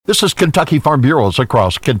This is Kentucky Farm Bureaus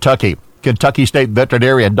across Kentucky. Kentucky State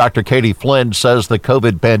veterinarian Dr. Katie Flynn says the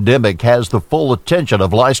COVID pandemic has the full attention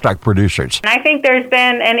of livestock producers. I think there's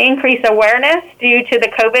been an increased awareness due to the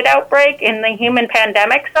COVID outbreak in the human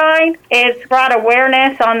pandemic side. It's brought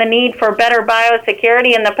awareness on the need for better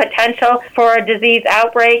biosecurity and the potential for disease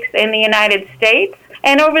outbreaks in the United States.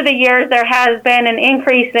 And over the years, there has been an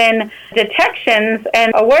increase in detections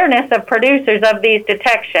and awareness of producers of these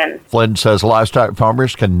detections. Flynn says livestock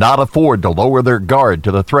farmers cannot afford to lower their guard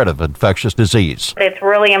to the threat of infectious disease. It's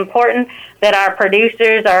really important that our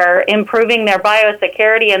producers are improving their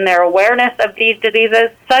biosecurity and their awareness of these diseases,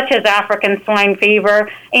 such as African swine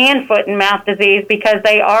fever and foot and mouth disease, because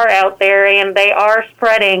they are out there and they are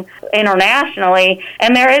spreading internationally.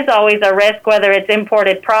 And there is always a risk, whether it's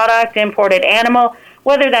imported product, imported animal,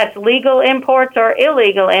 whether that's legal imports or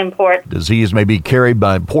illegal imports. Disease may be carried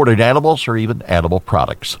by imported animals or even animal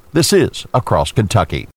products. This is Across Kentucky.